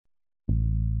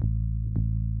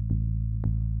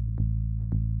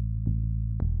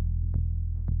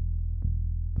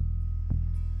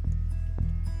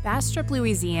Bastrop,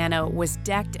 Louisiana was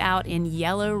decked out in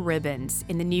yellow ribbons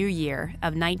in the new year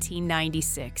of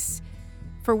 1996.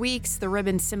 For weeks, the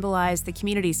ribbons symbolized the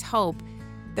community's hope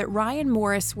that Ryan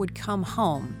Morris would come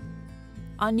home.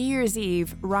 On New Year's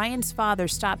Eve, Ryan's father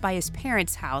stopped by his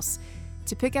parents' house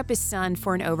to pick up his son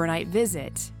for an overnight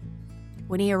visit.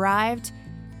 When he arrived,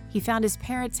 he found his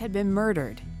parents had been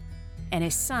murdered, and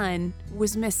his son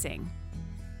was missing.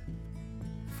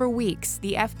 For weeks,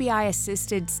 the FBI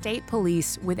assisted state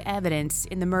police with evidence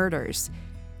in the murders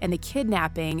and the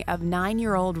kidnapping of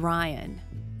 9-year-old Ryan.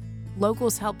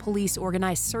 Locals helped police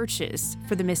organize searches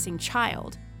for the missing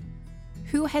child.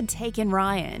 Who had taken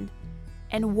Ryan?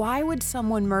 And why would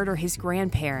someone murder his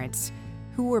grandparents,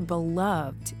 who were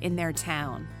beloved in their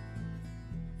town?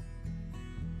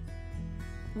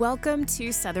 Welcome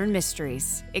to Southern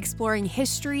Mysteries, exploring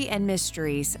history and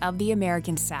mysteries of the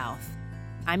American South.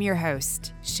 I'm your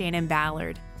host, Shannon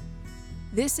Ballard.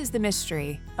 This is the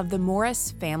mystery of the Morris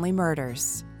family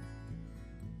murders.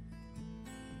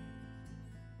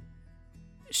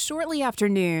 Shortly after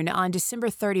noon on December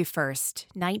 31st,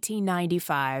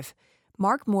 1995,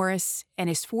 Mark Morris and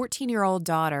his 14-year-old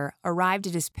daughter arrived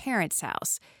at his parents'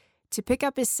 house to pick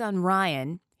up his son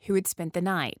Ryan, who had spent the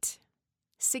night.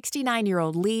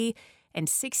 69-year-old Lee and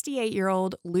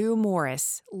 68-year-old Lou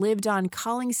Morris lived on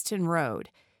Collingston Road,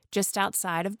 just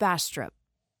outside of Bastrop.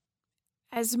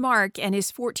 As Mark and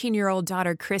his 14-year-old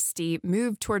daughter Christy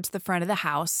moved towards the front of the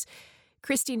house,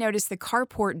 Christy noticed the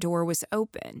carport door was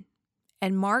open,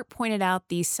 and Mark pointed out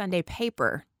the Sunday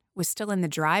paper was still in the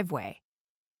driveway.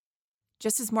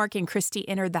 Just as Mark and Christy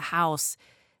entered the house,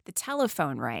 the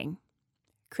telephone rang.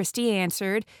 Christy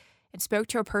answered and spoke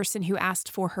to a person who asked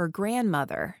for her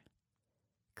grandmother.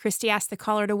 Christy asked the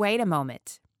caller to wait a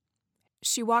moment.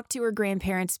 She walked to her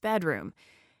grandparents' bedroom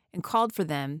and called for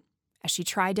them as she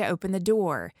tried to open the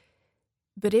door,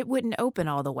 but it wouldn't open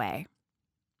all the way.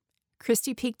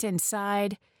 Christy peeked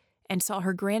inside and saw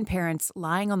her grandparents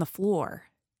lying on the floor.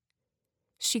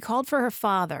 She called for her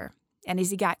father, and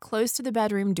as he got close to the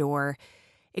bedroom door,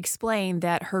 explained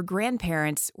that her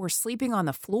grandparents were sleeping on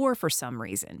the floor for some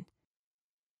reason.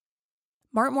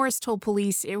 Mark Morris told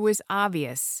police it was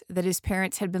obvious that his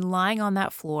parents had been lying on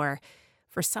that floor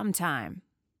for some time,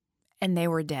 and they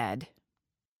were dead.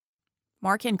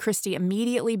 Mark and Christy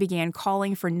immediately began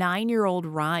calling for 9-year-old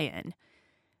Ryan,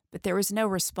 but there was no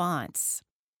response.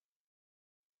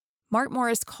 Mark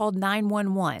Morris called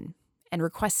 911 and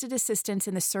requested assistance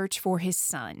in the search for his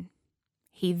son.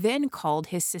 He then called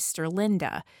his sister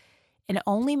Linda and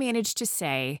only managed to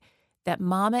say that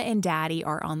Mama and Daddy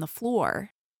are on the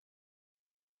floor.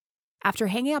 After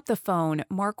hanging up the phone,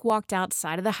 Mark walked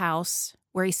outside of the house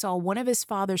where he saw one of his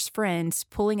father's friends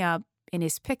pulling up in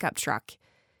his pickup truck.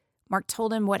 Mark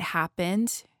told him what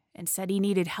happened and said he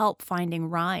needed help finding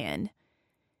Ryan.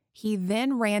 He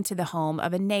then ran to the home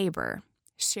of a neighbor,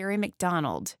 Sherry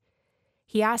McDonald.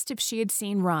 He asked if she had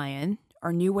seen Ryan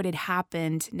or knew what had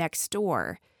happened next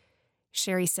door.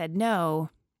 Sherry said no,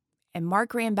 and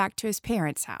Mark ran back to his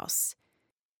parents' house.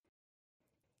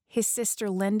 His sister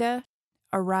Linda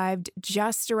arrived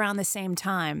just around the same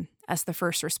time as the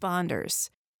first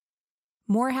responders.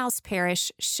 Morehouse Parish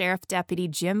Sheriff Deputy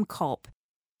Jim Culp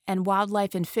and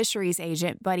Wildlife and Fisheries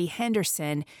Agent Buddy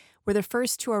Henderson were the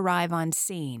first to arrive on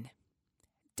scene.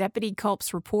 Deputy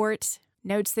Culp's report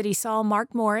notes that he saw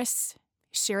Mark Morris,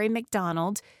 Sherry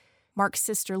McDonald, Mark's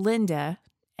sister Linda,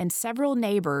 and several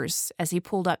neighbors as he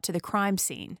pulled up to the crime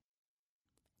scene.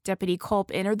 Deputy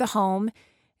Culp entered the home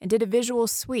and did a visual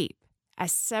sweep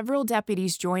as several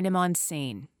deputies joined him on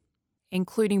scene,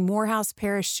 including Morehouse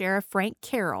Parish Sheriff Frank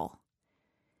Carroll.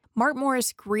 Mark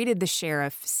Morris greeted the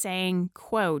sheriff, saying,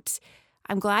 quote,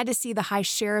 "I'm glad to see the high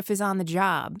sheriff is on the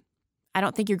job. I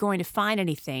don't think you're going to find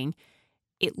anything.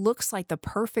 It looks like the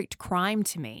perfect crime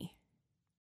to me."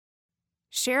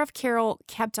 Sheriff Carroll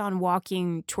kept on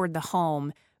walking toward the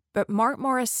home, but Mark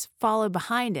Morris followed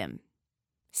behind him,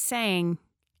 saying,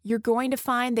 "You're going to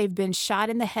find they've been shot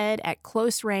in the head at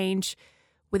close range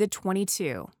with a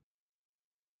 .22.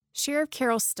 Sheriff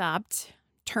Carroll stopped,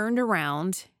 turned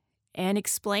around, and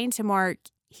explained to Mark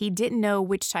he didn't know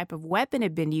which type of weapon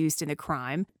had been used in the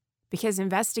crime because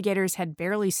investigators had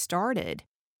barely started.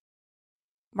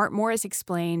 Mark Morris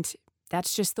explained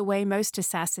that's just the way most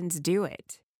assassins do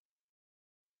it.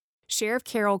 Sheriff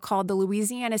Carroll called the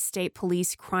Louisiana State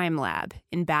Police Crime Lab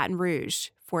in Baton Rouge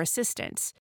for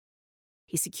assistance.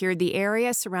 He secured the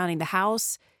area surrounding the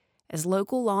house as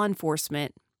local law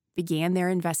enforcement began their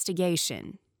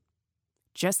investigation.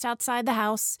 Just outside the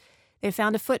house, they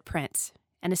found a footprint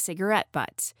and a cigarette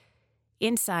butt.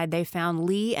 Inside, they found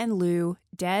Lee and Lou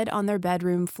dead on their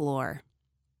bedroom floor.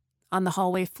 On the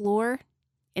hallway floor,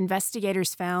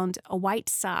 investigators found a white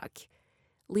sock,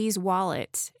 Lee's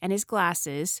wallet, and his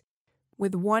glasses,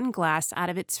 with one glass out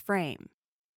of its frame.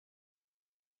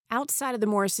 Outside of the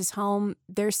Morris' home,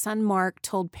 their son Mark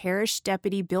told Parish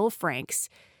Deputy Bill Franks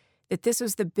that this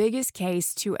was the biggest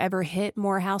case to ever hit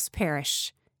Morehouse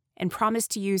Parish, and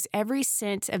promised to use every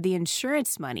cent of the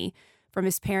insurance money from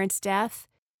his parents' death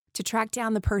to track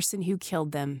down the person who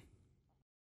killed them.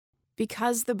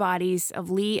 Because the bodies of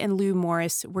Lee and Lou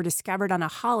Morris were discovered on a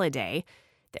holiday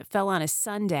that fell on a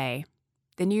Sunday,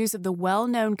 the news of the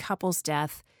well-known couple's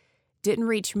death didn't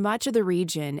reach much of the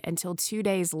region until 2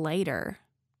 days later.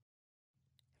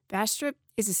 Bastrop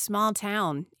is a small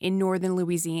town in northern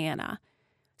Louisiana.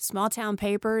 Small-town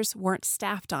papers weren't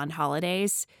staffed on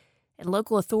holidays, and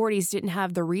local authorities didn't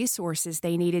have the resources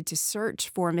they needed to search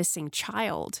for a missing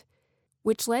child,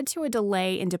 which led to a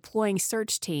delay in deploying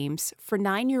search teams for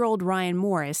 9-year-old Ryan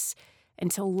Morris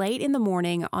until late in the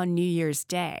morning on New Year's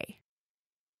Day.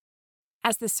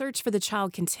 As the search for the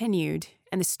child continued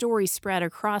and the story spread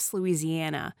across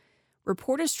Louisiana,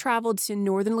 reporters traveled to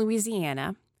northern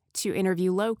Louisiana to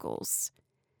interview locals.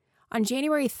 On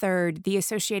January 3rd, the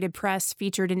Associated Press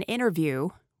featured an interview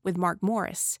with Mark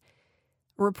Morris.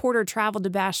 A reporter traveled to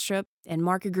Bastrop, and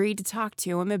Mark agreed to talk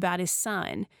to him about his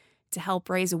son to help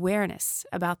raise awareness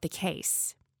about the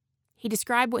case. He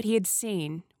described what he had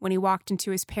seen when he walked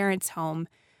into his parents' home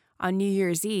on New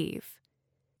Year's Eve.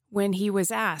 When he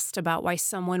was asked about why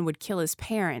someone would kill his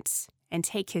parents and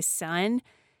take his son,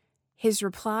 his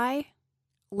reply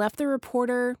left the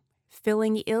reporter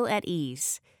feeling ill at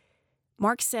ease.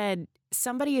 Mark said,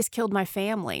 "Somebody has killed my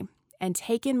family and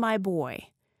taken my boy.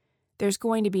 There's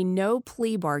going to be no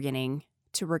plea bargaining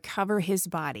to recover his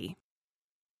body."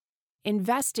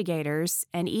 Investigators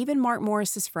and even Mark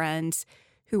Morris's friends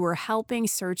who were helping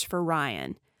search for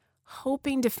Ryan,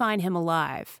 hoping to find him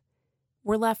alive,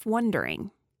 were left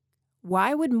wondering,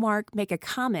 why would Mark make a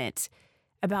comment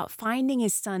about finding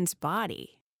his son's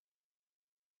body?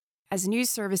 As news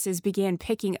services began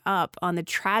picking up on the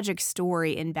tragic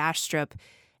story in Bastrop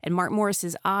and Mark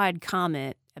Morris's odd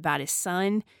comment about his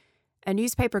son, a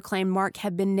newspaper claimed Mark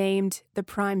had been named the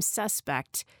prime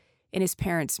suspect in his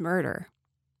parents' murder.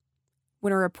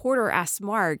 When a reporter asked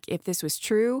Mark if this was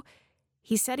true,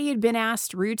 he said he had been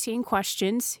asked routine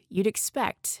questions you'd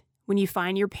expect when you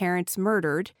find your parents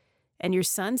murdered and your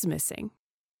son's missing.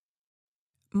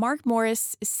 Mark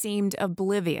Morris seemed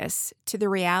oblivious to the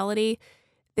reality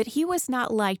that he was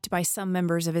not liked by some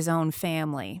members of his own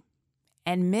family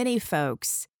and many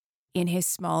folks in his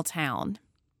small town.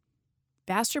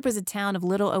 Bastrop was a town of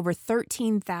little over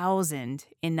 13,000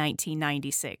 in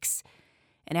 1996,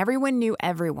 and everyone knew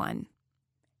everyone,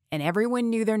 and everyone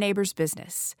knew their neighbor's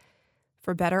business,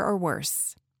 for better or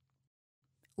worse.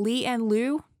 Lee and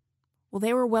Lou, well,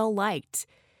 they were well liked.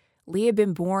 Lee had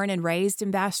been born and raised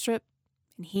in Bastrop,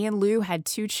 and he and Lou had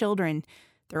 2 children,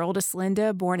 their oldest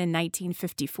Linda, born in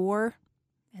 1954,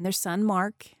 and their son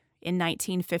Mark in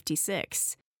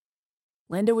 1956.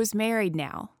 Linda was married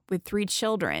now, with 3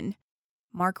 children.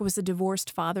 Mark was a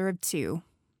divorced father of 2.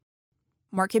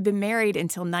 Mark had been married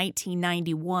until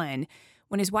 1991,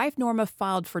 when his wife Norma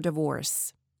filed for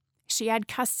divorce. She had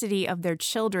custody of their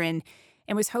children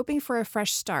and was hoping for a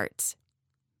fresh start.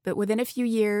 But within a few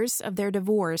years of their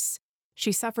divorce,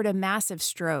 she suffered a massive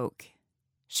stroke.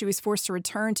 She was forced to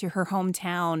return to her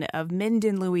hometown of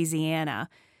Minden, Louisiana,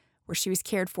 where she was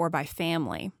cared for by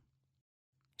family.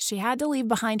 She had to leave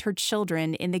behind her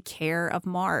children in the care of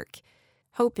Mark,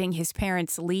 hoping his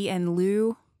parents Lee and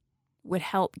Lou would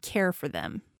help care for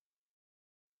them.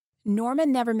 Norma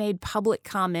never made public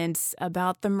comments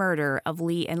about the murder of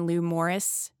Lee and Lou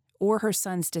Morris or her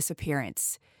son's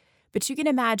disappearance, but you can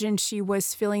imagine she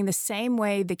was feeling the same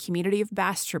way the community of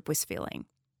Bastrop was feeling,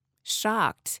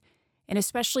 shocked and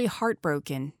especially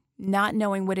heartbroken, not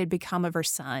knowing what had become of her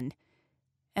son,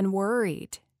 and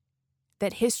worried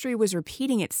that history was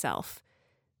repeating itself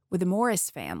with the Morris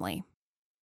family.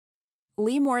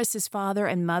 Lee Morris's father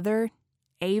and mother,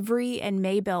 Avery and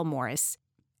Maybelle Morris,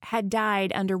 had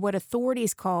died under what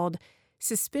authorities called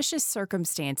suspicious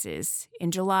circumstances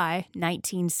in July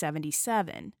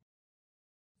 1977.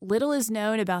 Little is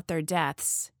known about their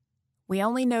deaths. We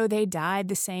only know they died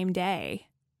the same day,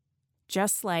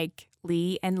 just like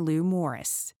Lee and Lou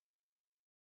Morris.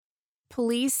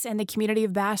 Police and the community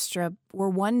of Bastrop were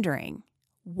wondering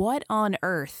what on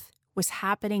earth was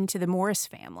happening to the Morris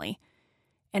family,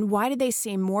 and why did they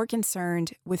seem more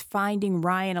concerned with finding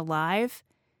Ryan alive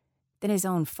than his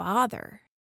own father?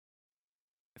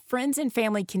 Friends and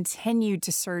family continued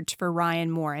to search for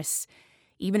Ryan Morris,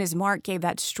 even as Mark gave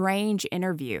that strange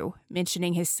interview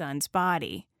mentioning his son's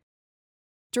body.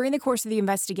 During the course of the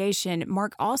investigation,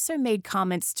 Mark also made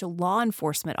comments to law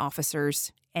enforcement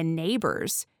officers and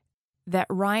neighbors that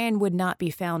Ryan would not be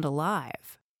found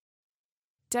alive.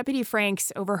 Deputy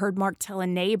Franks overheard Mark tell a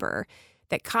neighbor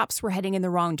that cops were heading in the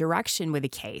wrong direction with the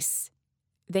case.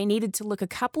 They needed to look a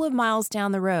couple of miles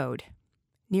down the road,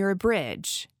 near a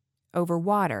bridge, over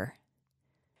water.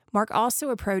 Mark also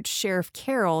approached Sheriff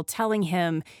Carroll, telling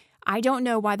him, "I don't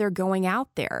know why they're going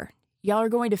out there. Y'all are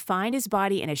going to find his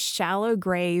body in a shallow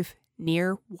grave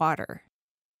near water."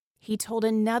 He told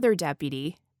another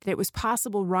deputy that it was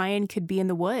possible Ryan could be in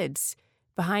the woods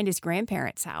behind his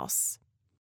grandparents' house.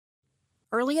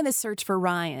 Early in the search for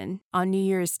Ryan, on New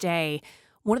Year's Day,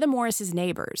 one of the Morris'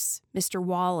 neighbors, Mr.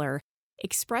 Waller,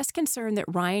 expressed concern that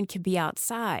Ryan could be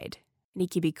outside and he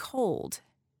could be cold.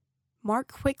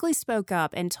 Mark quickly spoke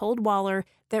up and told Waller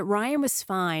that Ryan was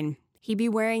fine. He'd be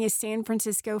wearing his San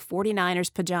Francisco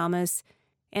 49ers pajamas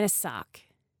and a sock.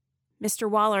 Mr.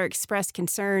 Waller expressed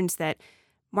concerns that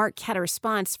Mark had a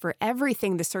response for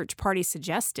everything the search party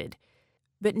suggested,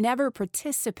 but never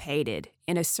participated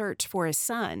in a search for his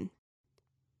son.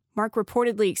 Mark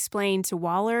reportedly explained to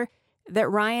Waller that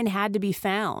Ryan had to be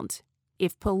found.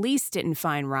 If police didn't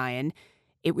find Ryan,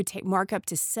 it would take Mark up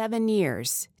to 7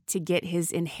 years to get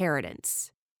his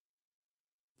inheritance.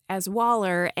 As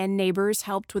Waller and neighbors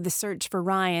helped with the search for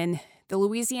Ryan, the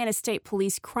Louisiana State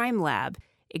Police Crime Lab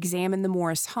examined the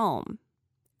Morris home.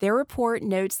 Their report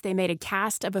notes they made a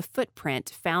cast of a footprint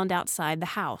found outside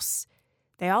the house.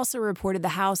 They also reported the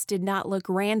house did not look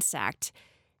ransacked,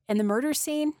 and the murder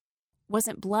scene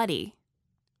wasn't bloody.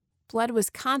 Blood was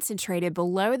concentrated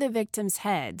below the victims'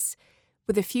 heads,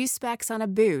 with a few specks on a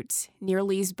boot near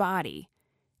Lee's body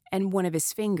and one of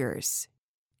his fingers.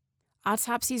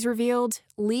 Autopsies revealed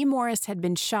Lee Morris had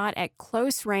been shot at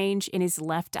close range in his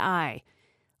left eye.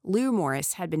 Lou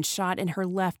Morris had been shot in her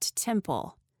left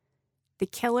temple. The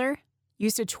killer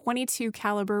used a .22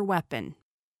 caliber weapon.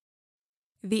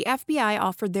 The FBI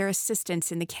offered their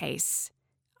assistance in the case.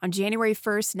 On January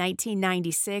 1st,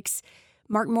 1996,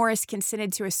 Mark Morris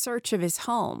consented to a search of his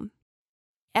home.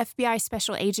 FBI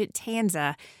Special Agent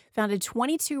Tanza found a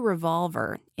 .22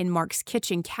 revolver in Mark's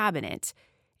kitchen cabinet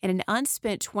and an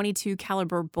unspent .22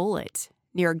 caliber bullet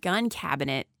near a gun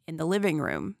cabinet in the living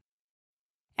room.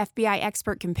 FBI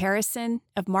expert comparison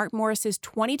of Mark Morris's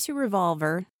 .22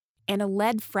 revolver and a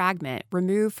lead fragment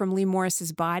removed from Lee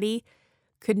Morris's body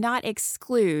could not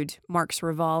exclude Mark's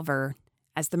revolver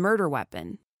as the murder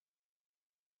weapon.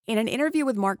 In an interview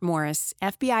with Mark Morris,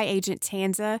 FBI agent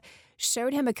Tanza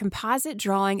showed him a composite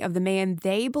drawing of the man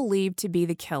they believed to be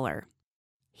the killer.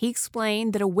 He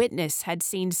explained that a witness had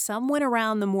seen someone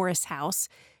around the Morris house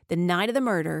the night of the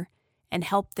murder and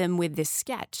helped them with this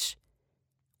sketch.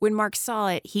 When Mark saw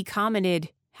it, he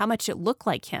commented how much it looked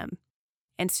like him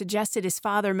and suggested his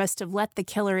father must have let the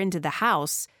killer into the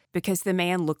house because the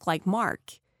man looked like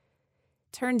Mark.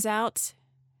 Turns out,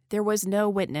 there was no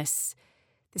witness.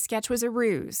 The sketch was a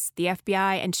ruse the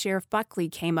FBI and Sheriff Buckley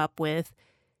came up with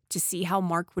to see how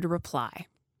Mark would reply.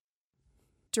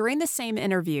 During the same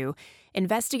interview,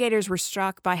 investigators were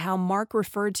struck by how Mark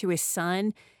referred to his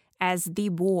son as the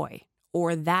boy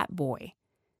or that boy.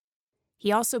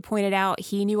 He also pointed out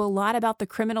he knew a lot about the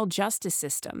criminal justice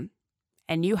system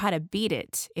and knew how to beat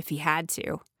it if he had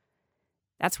to.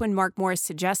 That's when Mark Morris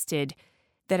suggested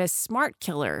that a smart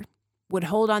killer would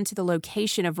hold on to the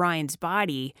location of Ryan's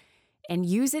body and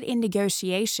use it in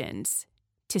negotiations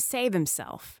to save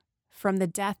himself from the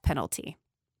death penalty.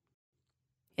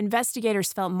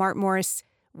 Investigators felt Mark Morris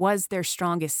was their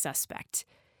strongest suspect.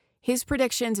 His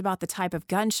predictions about the type of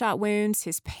gunshot wounds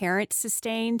his parents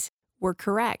sustained were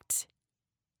correct.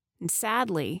 And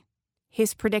sadly,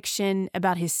 his prediction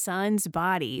about his son's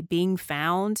body being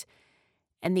found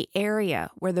and the area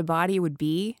where the body would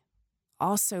be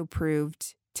also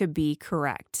proved to be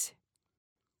correct.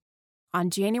 On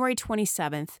January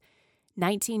 27th,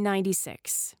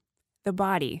 1996, the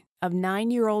body of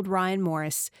 9-year-old Ryan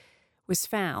Morris was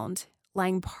found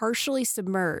lying partially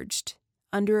submerged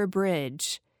under a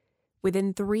bridge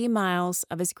within 3 miles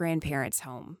of his grandparents'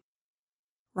 home.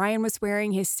 Ryan was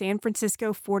wearing his San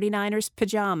Francisco 49ers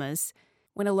pajamas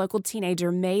when a local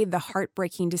teenager made the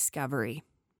heartbreaking discovery.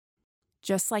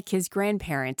 Just like his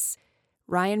grandparents,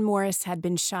 Ryan Morris had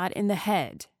been shot in the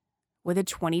head with a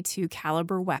 .22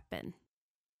 caliber weapon.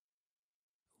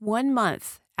 1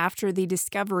 month after the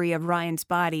discovery of Ryan's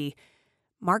body,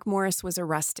 Mark Morris was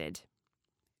arrested.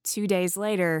 2 days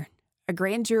later, a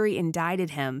grand jury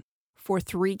indicted him for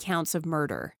 3 counts of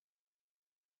murder.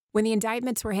 When the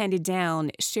indictments were handed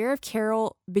down, Sheriff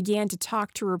Carroll began to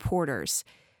talk to reporters,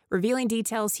 revealing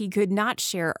details he could not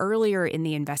share earlier in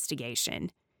the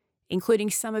investigation, including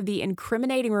some of the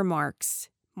incriminating remarks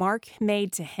Mark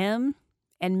made to him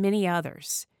and many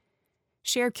others.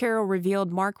 Sheriff Carroll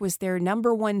revealed Mark was their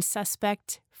number one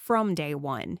suspect from day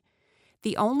one.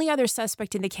 The only other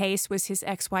suspect in the case was his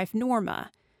ex-wife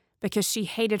Norma, because she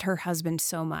hated her husband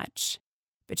so much.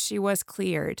 But she was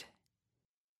cleared.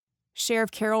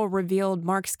 Sheriff Carroll revealed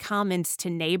Mark's comments to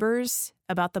neighbors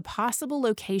about the possible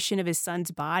location of his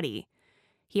son's body.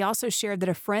 He also shared that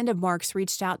a friend of Mark's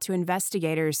reached out to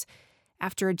investigators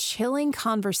after a chilling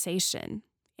conversation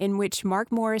in which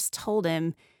Mark Morris told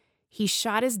him he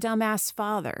shot his dumbass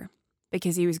father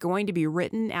because he was going to be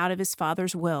written out of his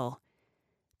father's will.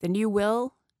 The new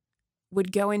will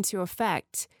would go into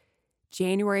effect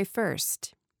January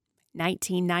 1st,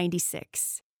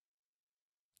 1996.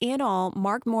 In all,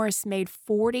 Mark Morris made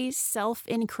 40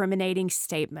 self-incriminating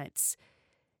statements.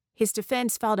 His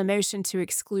defense filed a motion to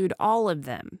exclude all of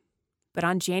them. But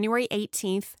on January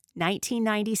 18th,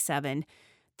 1997,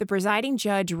 the presiding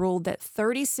judge ruled that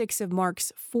 36 of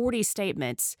Mark's 40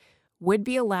 statements would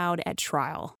be allowed at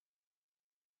trial.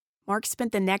 Mark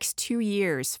spent the next 2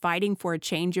 years fighting for a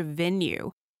change of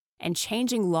venue and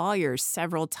changing lawyers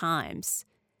several times.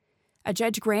 A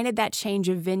judge granted that change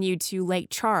of venue to Lake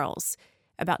Charles,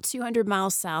 about 200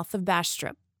 miles south of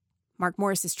Bastrop. Mark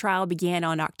Morris's trial began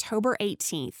on October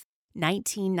 18th,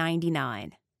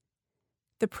 1999.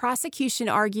 The prosecution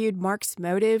argued Mark's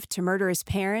motive to murder his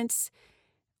parents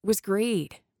was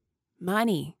greed,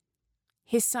 money.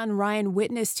 His son Ryan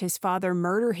witnessed his father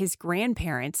murder his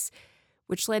grandparents,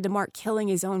 which led to Mark killing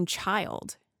his own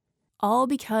child. All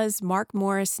because Mark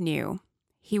Morris knew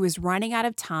he was running out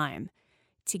of time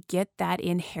to get that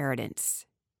inheritance.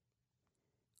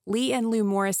 Lee and Lou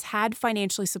Morris had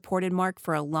financially supported Mark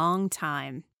for a long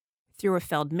time, through a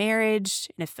failed marriage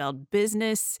and a failed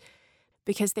business,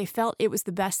 because they felt it was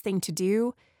the best thing to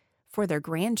do for their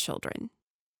grandchildren.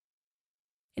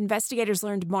 Investigators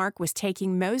learned Mark was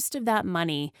taking most of that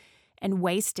money and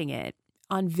wasting it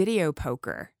on video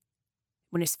poker.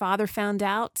 When his father found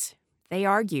out, they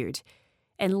argued,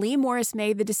 and Lee Morris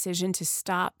made the decision to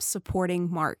stop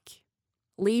supporting Mark.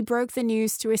 Lee broke the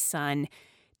news to his son,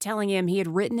 telling him he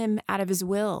had written him out of his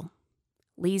will.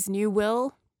 Lee's new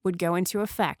will would go into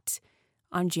effect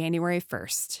on January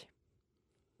 1st.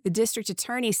 The district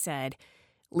attorney said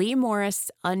Lee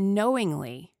Morris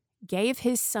unknowingly gave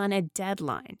his son a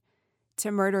deadline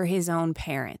to murder his own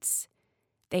parents.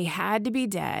 They had to be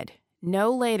dead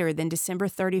no later than December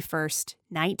 31st,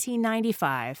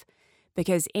 1995,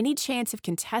 because any chance of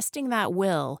contesting that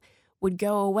will would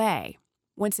go away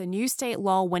once a new state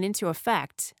law went into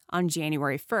effect on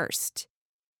January 1st.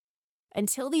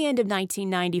 Until the end of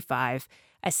 1995,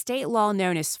 a state law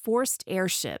known as forced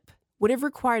heirship would have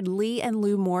required Lee and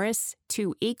Lou Morris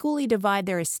to equally divide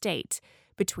their estate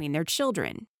between their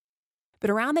children. But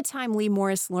around the time Lee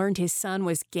Morris learned his son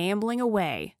was gambling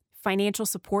away financial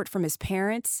support from his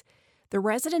parents, the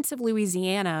residents of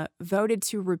Louisiana voted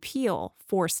to repeal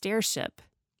forced heirship.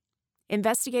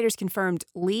 Investigators confirmed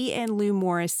Lee and Lou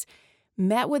Morris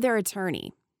met with their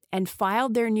attorney and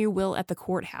filed their new will at the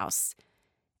courthouse.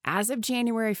 As of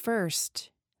January 1st,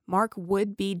 Mark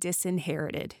would be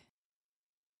disinherited.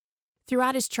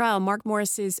 Throughout his trial, Mark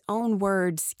Morris's own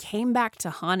words came back to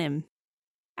haunt him,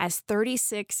 as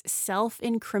 36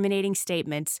 self-incriminating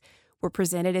statements were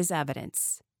presented as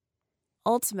evidence.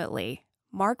 Ultimately,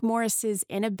 Mark Morris's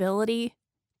inability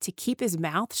to keep his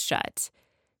mouth shut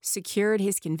secured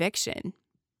his conviction.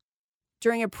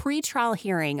 During a pre-trial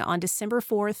hearing on December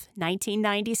 4th,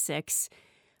 1996,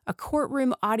 a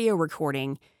courtroom audio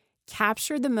recording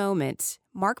captured the moment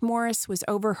Mark Morris was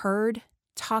overheard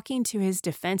talking to his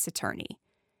defense attorney.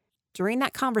 During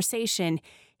that conversation,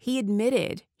 he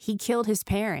admitted he killed his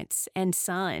parents and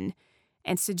son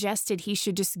and suggested he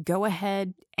should just go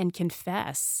ahead and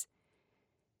confess.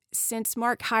 Since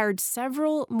Mark hired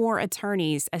several more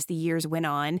attorneys as the years went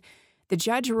on, the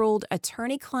judge ruled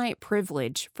attorney-client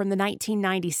privilege from the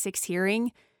 1996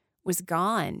 hearing was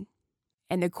gone,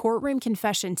 and the courtroom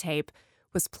confession tape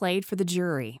was played for the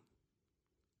jury.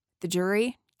 The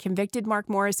jury convicted Mark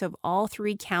Morris of all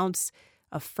 3 counts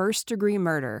of first-degree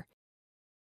murder.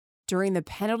 During the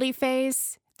penalty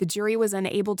phase, the jury was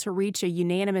unable to reach a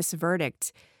unanimous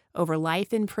verdict over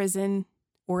life in prison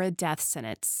or a death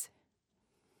sentence.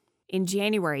 In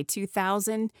January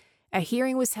 2000, a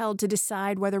hearing was held to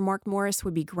decide whether Mark Morris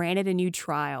would be granted a new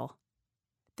trial.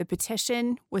 The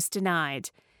petition was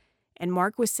denied, and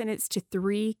Mark was sentenced to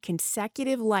 3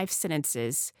 consecutive life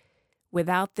sentences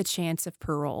without the chance of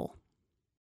parole.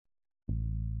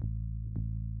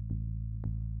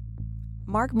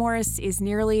 Mark Morris is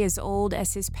nearly as old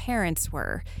as his parents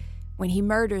were when he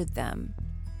murdered them,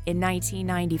 in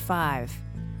 1995.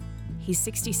 He's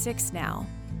 66 now,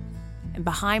 and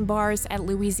behind bars at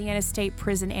Louisiana State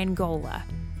Prison Angola,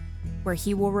 where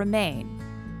he will remain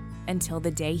until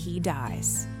the day he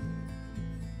dies.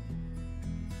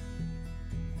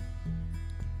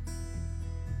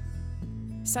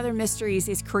 Southern Mysteries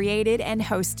is created and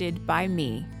hosted by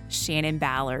me, Shannon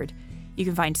Ballard. You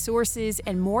can find sources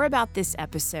and more about this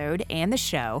episode and the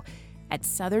show at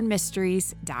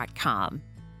southernmysteries.com.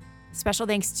 Special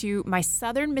thanks to my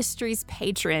Southern Mysteries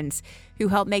patrons who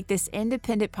help make this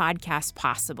independent podcast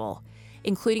possible,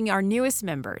 including our newest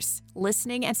members,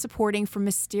 listening and supporting from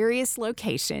mysterious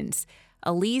locations,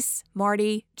 Elise,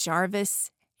 Marty,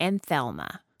 Jarvis, and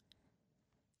Thelma.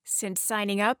 Since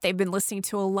signing up, they've been listening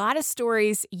to a lot of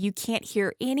stories you can't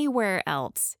hear anywhere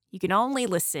else. You can only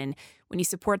listen when you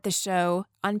support the show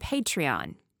on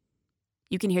Patreon.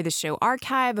 You can hear the show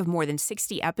archive of more than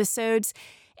 60 episodes,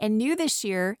 and new this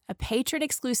year, a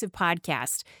patron-exclusive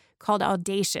podcast called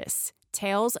Audacious,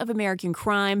 Tales of American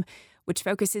Crime, which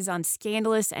focuses on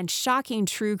scandalous and shocking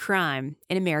true crime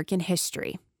in American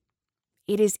history.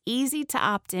 It is easy to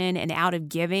opt in and out of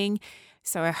giving,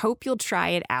 so I hope you'll try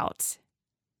it out.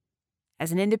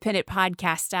 As an independent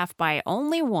podcast staffed by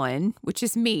only one, which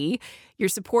is me, your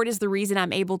support is the reason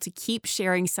I'm able to keep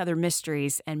sharing Southern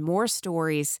Mysteries and more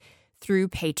stories through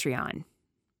Patreon.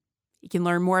 You can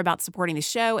learn more about supporting the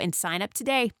show and sign up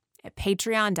today at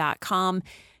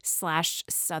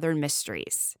patreon.com/Southern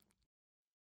Mysteries.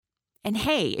 And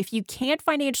hey, if you can't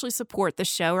financially support the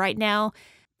show right now,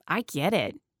 I get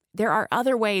it. There are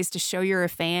other ways to show you're a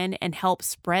fan and help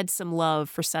spread some love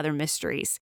for Southern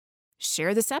Mysteries.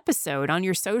 Share this episode on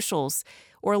your socials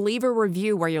or leave a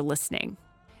review where you're listening.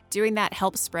 Doing that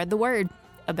helps spread the word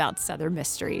about Southern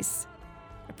Mysteries.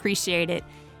 Appreciate it,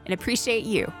 and appreciate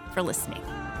you for listening. Be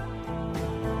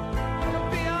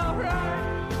all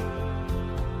right.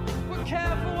 We're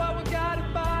careful.